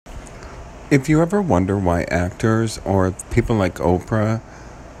If you ever wonder why actors or people like Oprah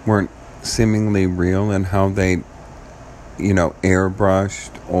weren't seemingly real and how they,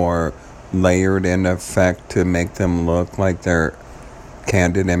 airbrushed or layered in effect to make them look like they're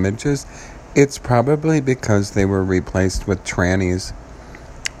candid images, it's probably because they were replaced with trannies.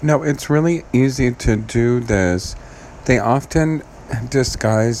 No, it's really easy to do this. They often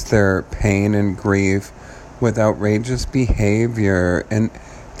disguise their pain and grief with outrageous behavior, and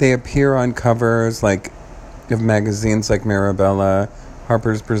they appear on covers like of magazines like Mirabella,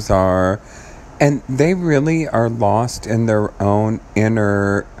 Harper's Bazaar, and they really are lost in their own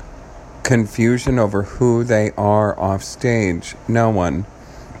inner confusion over who they are off stage. No one.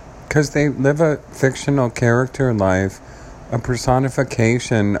 Because they live a fictional character life, a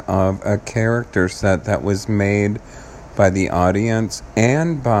personification of a character set that was made by the audience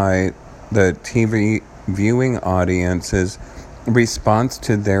and by the TV viewing audience's response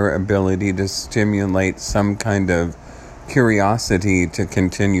to their ability to stimulate some kind of curiosity to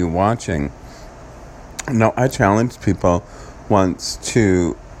continue watching. Now, I challenged people once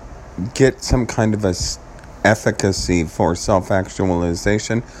to get some kind of efficacy for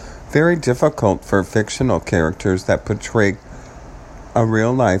self-actualization. Very difficult for fictional characters that portray a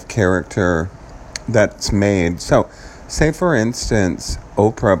real-life character that's made. So, say for instance,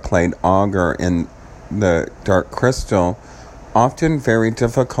 Oprah played Augur in The Dark Crystal. Often very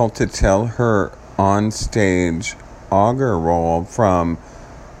difficult to tell her on-stage Augur role from,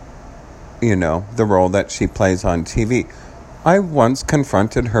 the role that she plays on TV. I once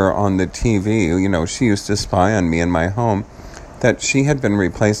confronted her on the TV, she used to spy on me in my home, that she had been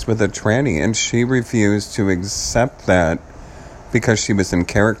replaced with a tranny, and she refused to accept that because she was in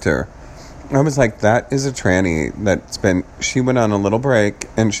character. I was like, that is a tranny she went on a little break,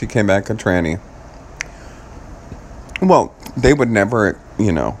 and she came back a tranny. Well, they would never,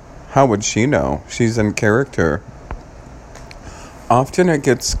 how would she know? She's in character. Often it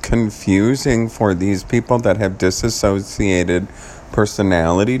gets confusing for these people that have disassociated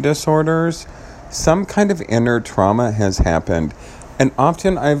personality disorders. Some kind of inner trauma has happened. And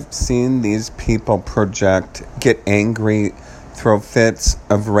often I've seen these people get angry, throw fits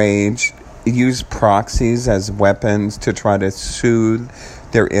of rage, use proxies as weapons to try to soothe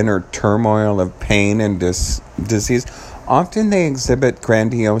their inner turmoil of pain and disease. Often they exhibit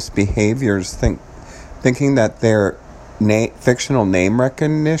grandiose behaviors, thinking that their fictional name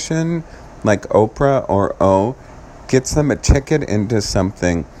recognition, like Oprah or O, gets them a ticket into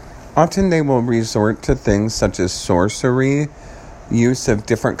something. Often they will resort to things such as sorcery, use of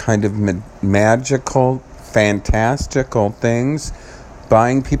different kind of magical, fantastical things,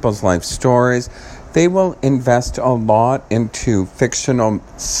 buying people's life stories. They will invest a lot into fictional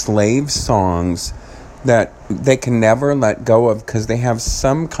slave songs that they can never let go of because they have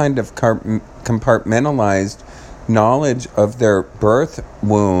some kind of compartmentalized knowledge of their birth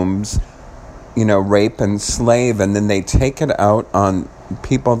wombs, rape and slave, and then they take it out on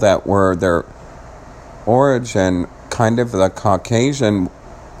people that were their origin, kind of the Caucasian,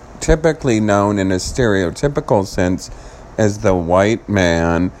 typically known in a stereotypical sense as the white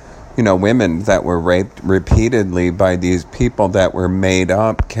man, women that were raped repeatedly by these people that were made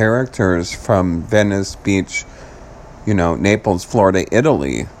up characters from Venice Beach, Naples, Florida,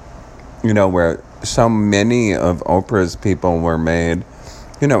 Italy, where so many of Oprah's people were made,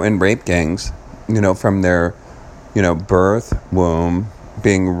 in rape gangs, from their, birth womb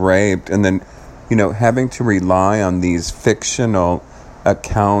being raped, and then, having to rely on these fictional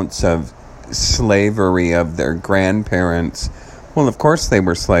accounts of slavery of their grandparents. Well, of course they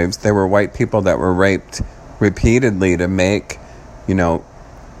were slaves. They were white people that were raped repeatedly to make,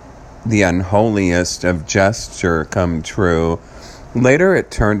 the unholiest of gesture come true. Later,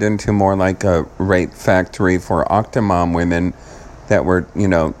 it turned into more like a rape factory for Octomom women that were,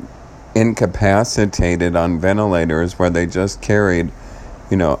 incapacitated on ventilators where they just carried,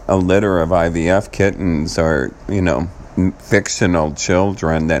 a litter of IVF kittens or, fictional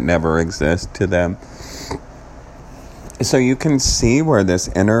children that never exist to them. So you can see where this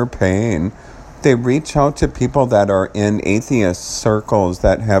inner pain, they reach out to people that are in atheist circles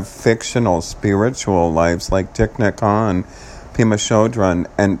that have fictional spiritual lives like Thich Nhat Hanh, Pema Chodron,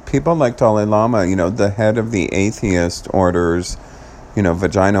 and people like Dalai Lama, the head of the atheist orders,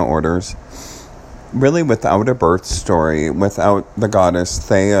 vagina orders, really without a birth story, without the goddess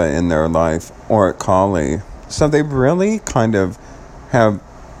Thea in their life, or Kali. So they really kind of have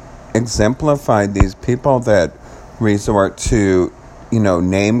exemplified these people that resort to,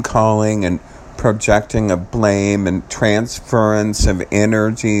 name calling and projecting of blame and transference of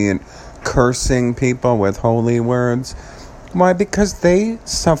energy and cursing people with holy words. Why? Because they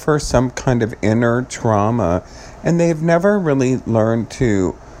suffer some kind of inner trauma and they've never really learned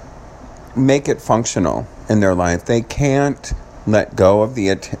to make it functional in their life. They can't let go of the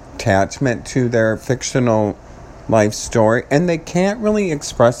attachment to their fictional life story, and they can't really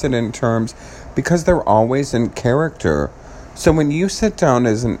express it in terms because they're always in character. So when you sit down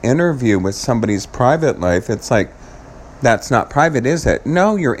as an interview with somebody's private life, it's like, that's not private, is it?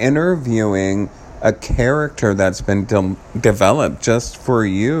 No, you're interviewing a character that's been developed just for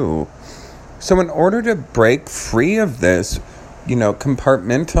you. So in order to break free of this,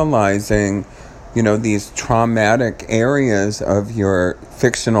 compartmentalizing, these traumatic areas of your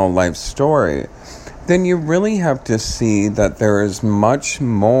fictional life story, then you really have to see that there is much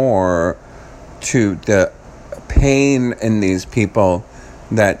more to the pain in these people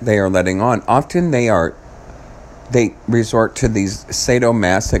that they are letting on. Often they resort to these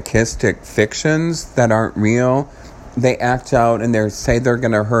sadomasochistic fictions that aren't real. They act out and they say they're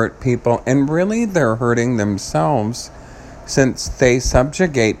going to hurt people, and really they're hurting themselves, since they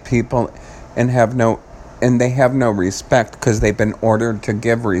subjugate people and they have no respect because they've been ordered to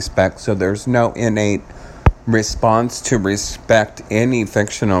give respect. So there's no innate response to respect any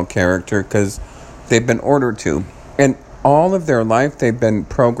fictional character because they've been ordered to. And all of their life they've been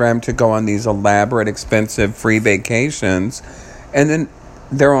programmed to go on these elaborate, expensive, free vacations, and then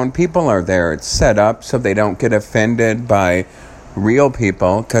their own people are there. It's set up so they don't get offended by real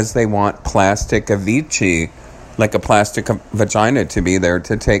people because they want plastic Avicii, like a plastic vagina, to be there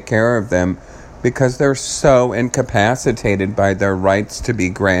to take care of them, because they're so incapacitated by their rights to be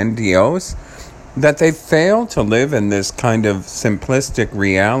grandiose that they fail to live in this kind of simplistic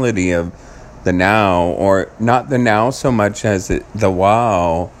reality of the now, or not the now so much as the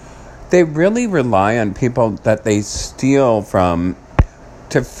wow. They really rely on people that they steal from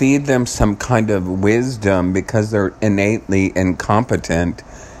to feed them some kind of wisdom because they're innately incompetent,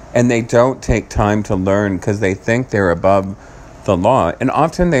 and they don't take time to learn because they think they're above the law. And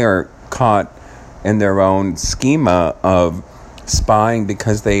often they are caught in their own schema of spying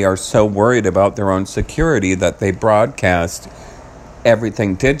because they are so worried about their own security that they broadcast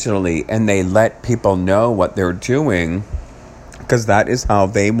everything digitally and they let people know what they're doing because that is how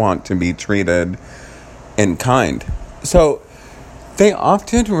they want to be treated in kind. So they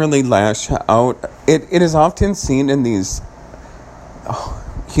often really lash out. It is often seen in these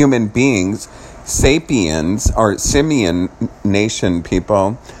human beings, sapiens or simian nation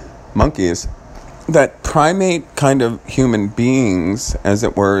people, monkeys, that primate kind of human beings, as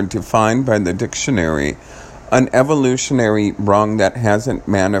it were, defined by the dictionary, an evolutionary rung that hasn't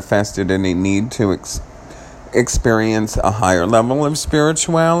manifested any need to experience a higher level of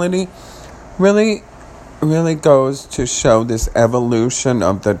spirituality, really goes to show this evolution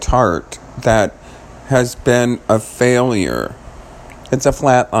of the tart that has been a failure. It's a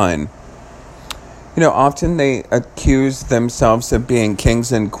flat line. Often they accuse themselves of being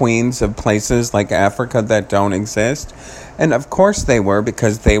kings and queens of places like Africa that don't exist. And of course they were,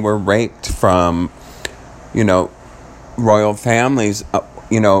 because they were raped from, royal families.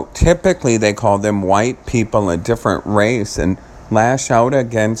 Typically they call them white people, a different race, and lash out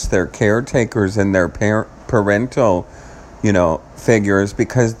against their caretakers and their parental, figures,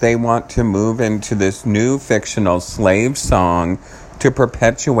 because they want to move into this new fictional slave song to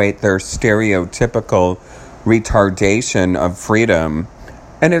perpetuate their stereotypical retardation of freedom.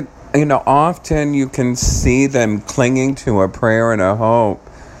 And often you can see them clinging to a prayer and a hope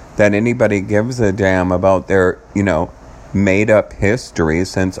that anybody gives a damn about their, made up history,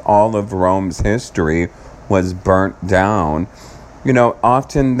 since all of Rome's history was burnt down.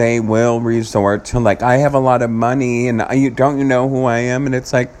 Often they will resort to I have a lot of money and don't you know who I am? And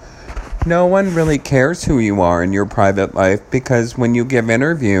it's like, no one really cares who you are in your private life, because when you give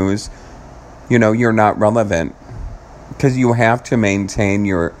interviews, you're not relevant, because you have to maintain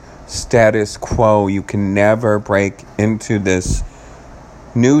your status quo. You can never break into this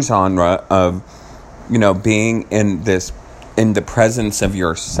new genre of, being in the presence of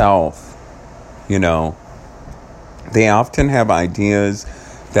yourself. They often have ideas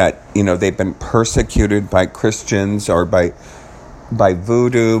that, they've been persecuted by Christians or by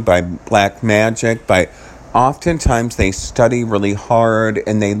voodoo, by black magic, oftentimes they study really hard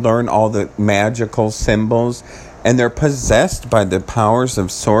and they learn all the magical symbols, and they're possessed by the powers of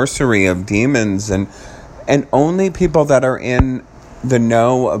sorcery, of demons, and only people that are in the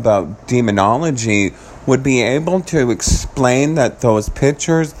know about demonology would be able to explain that those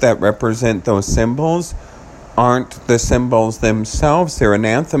pictures that represent those symbols aren't the symbols themselves. They're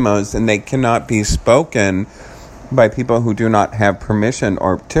anathemas, and they cannot be spoken by people who do not have permission,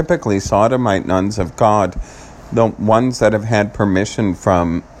 or typically sodomite nuns of God, the ones that have had permission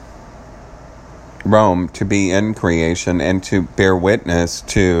from Rome to be in creation and to bear witness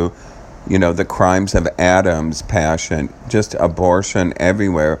to, the crimes of Adam's passion, just abortion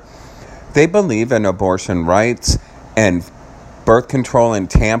everywhere. They believe in abortion rights and birth control and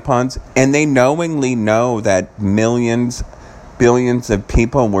tampons, and they knowingly know that billions of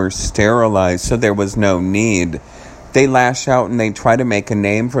people were sterilized, so there was no need. They lash out and they try to make a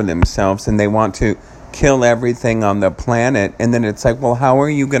name for themselves, and they want to kill everything on the planet. And then it's like, well, how are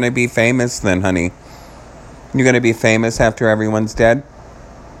you going to be famous then, honey? You're going to be famous after everyone's dead?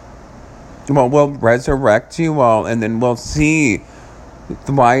 Well, we'll resurrect you all, and then we'll see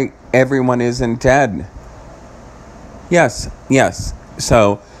why everyone isn't dead. Yes.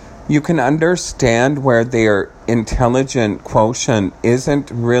 So you can understand where their intelligent quotient isn't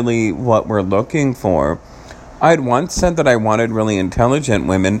really what we're looking for. I'd once said that I wanted really intelligent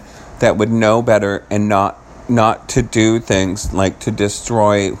women that would know better and not to do things like to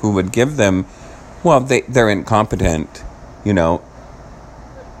destroy who would give them. Well, they're incompetent, the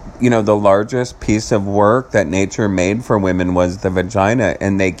largest piece of work that nature made for women was the vagina,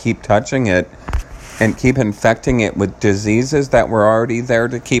 and they keep touching it and keep infecting it with diseases that were already there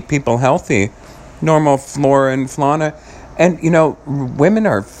to keep people healthy. Normal flora and fauna. And, women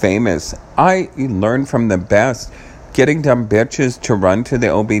are famous. I learned from the best. Getting dumb bitches to run to the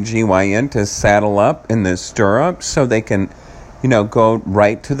OBGYN to saddle up in the stirrups so they can, go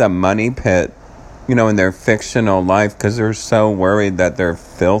right to the money pit, in their fictional life because they're so worried that they're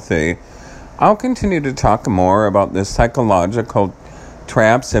filthy. I'll continue to talk more about the psychological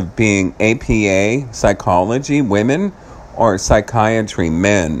traps of being APA, psychology, women, or psychiatry,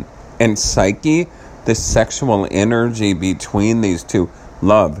 men, and psyche, the sexual energy between these two,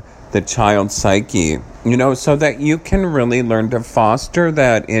 love, the child psyche, so that you can really learn to foster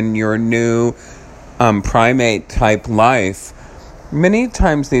that in your new primate type life. Many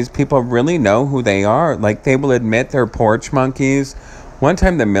times these people really know who they are. Like, they will admit they're porch monkeys. One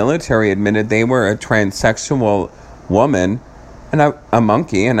time the military admitted they were a transsexual woman and a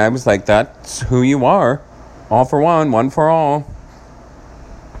monkey, and I was like, that's who you are. All for one for all.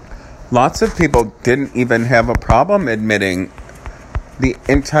 Lots of people didn't even have a problem admitting. The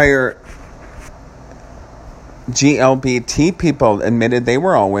entire GLBT people admitted they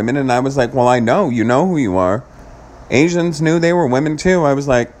were all women, and I was like, well, I know. You know who you are. Asians knew they were women too. I was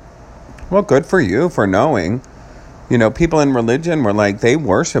like, well, good for you for knowing. People in religion were like, they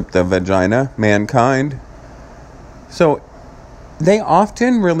worship the vagina, mankind. So they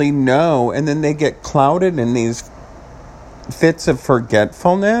often really know, and then they get clouded in these fits of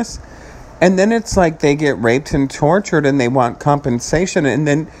forgetfulness. And then it's like they get raped and tortured and they want compensation. And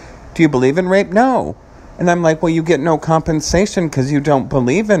then, do you believe in rape? No. And I'm like, well, you get no compensation because you don't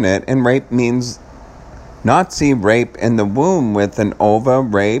believe in it. And rape means Nazi rape in the womb with an ova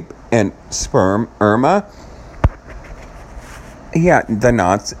rape and sperm, Yeah, the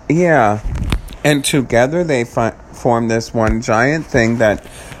Nazis. Yeah. And together they form this one giant thing that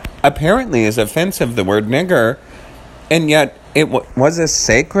apparently is offensive, the word nigger. And yet it was a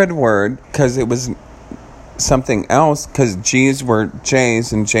sacred word because it was something else, because G's were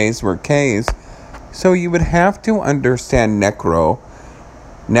J's and J's were K's. So you would have to understand necor,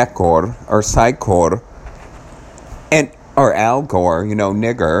 or psychor, or algor,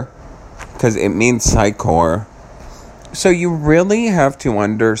 nigger, because it means psychor. So you really have to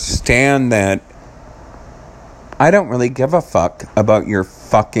understand that I don't really give a fuck about your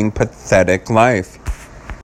fucking pathetic life.